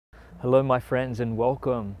Hello my friends and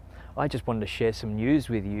welcome. I just wanted to share some news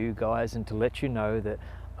with you guys and to let you know that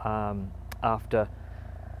after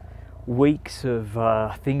weeks of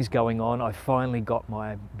things going on, I finally got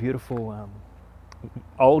my beautiful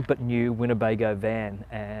old but new Winnebago van,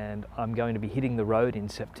 and I'm going to be hitting the road in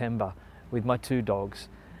September with my two dogs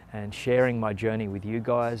and sharing my journey with you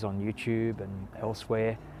guys on YouTube and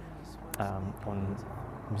elsewhere, on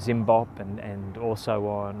Zimbop and also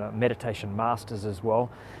on Meditation Masters as well.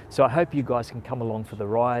 So I hope you guys can come along for the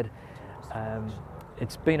ride.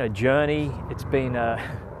 It's been a journey. It's been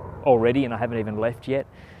already, and I haven't even left yet.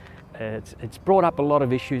 It's brought up a lot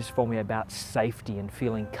of issues for me about safety and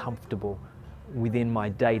feeling comfortable within my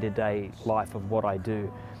day-to-day life of what I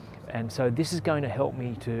do. And so this is going to help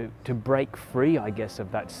me to break free, I guess,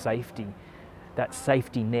 of that safety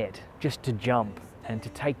net, just to jump and to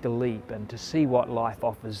take the leap and to see what life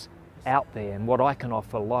offers out there and what I can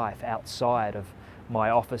offer life outside of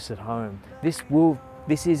my office at home. This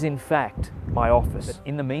is in fact my office. But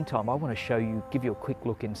in the meantime, I want to give you a quick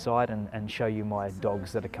look inside and show you my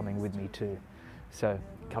dogs that are coming with me too. So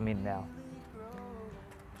come in now.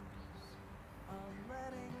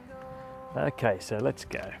 Okay, so let's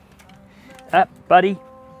go. Up, buddy.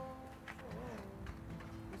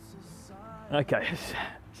 Okay,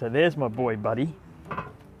 so there's my boy Buddy.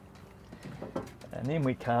 And then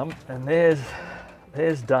we come, and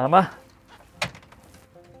there's Dharma.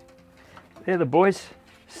 They're the boys.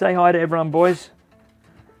 Say hi to everyone, boys.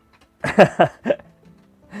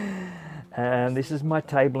 And this is my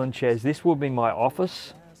table and chairs. This will be my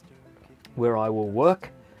office where I will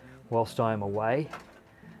work whilst I am away.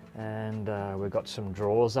 And we've got some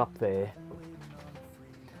drawers up there.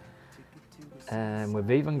 And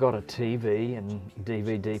we've even got a TV and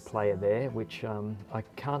DVD player there, which I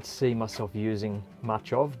can't see myself using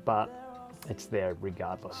much of, but it's there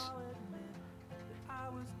regardless.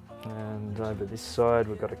 And over this side,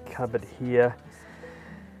 we've got a cupboard here.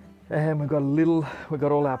 And we've got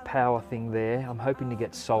all our power thing there. I'm hoping to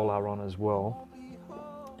get solar on as well.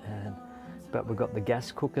 But we've got the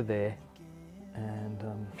gas cooker there and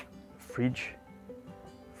fridge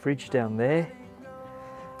down there.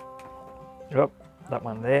 Yep, that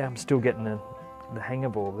one there. I'm still getting the hang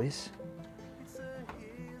of all this.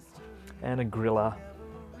 And a griller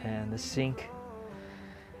and the sink.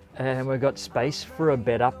 And we've got space for a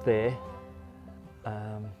bed up there.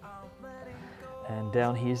 And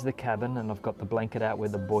down here's the cabin, and I've got the blanket out where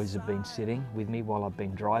the boys have been sitting with me while I've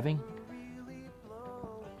been driving.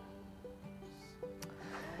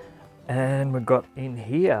 And we've got in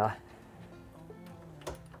here,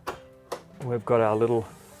 we've got our little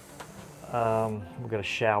we've got a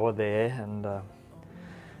shower there and a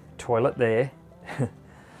toilet there,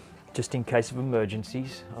 just in case of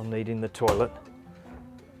emergencies. I'll need in the toilet.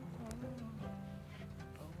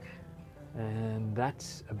 And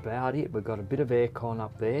that's about it. We've got a bit of aircon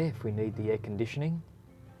up there if we need the air conditioning.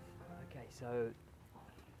 Okay, so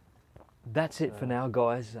that's it for now,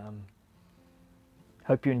 guys.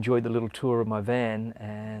 Hope you enjoyed the little tour of my van,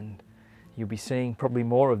 and you'll be seeing probably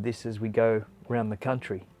more of this as we go around the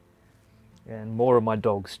country. And more of my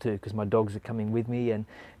dogs too, because my dogs are coming with me and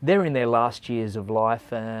they're in their last years of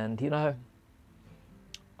life, and you know,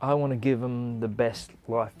 I want to give them the best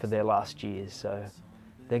life for their last years, so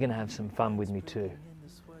they're going to have some fun with me too.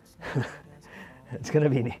 It's going to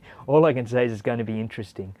be, all I can say is it's going to be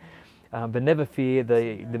interesting. But never fear,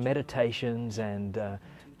 the meditations and the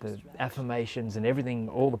affirmations and everything,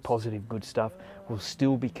 all the positive good stuff will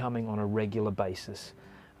still be coming on a regular basis.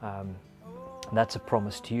 That's a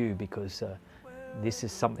promise to you, because this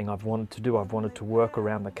is something I've wanted to do. I've wanted to work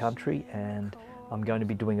around the country, and I'm going to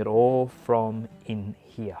be doing it all from in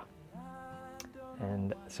here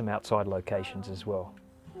and some outside locations as well.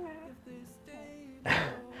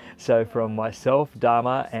 So from myself,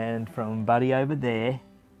 Dharma, and from Buddy over there,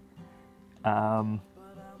 I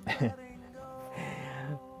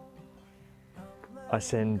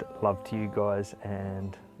send love to you guys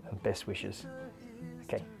and best wishes.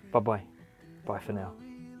 Okay, bye-bye. Bye for now.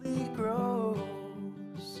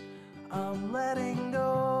 I'm letting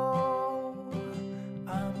go.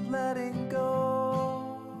 I'm letting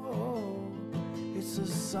go. It's a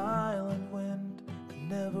silent wind that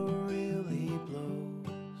never really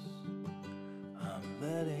blows. I'm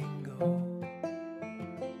letting go.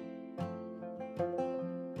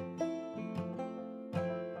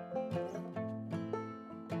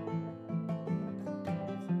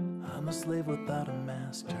 I'm a slave without a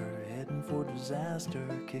master, heading for disaster,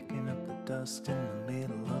 kicking up the dust in the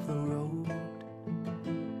middle of the road.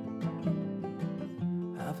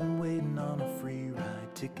 I've been waiting on a free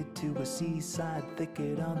ride ticket to a seaside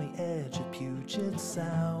thicket on the edge of Puget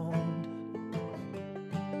Sound.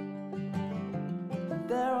 And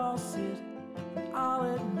there I'll sit, and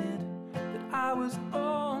I'll admit that I was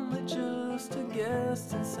only just a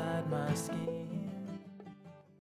guest inside my skin.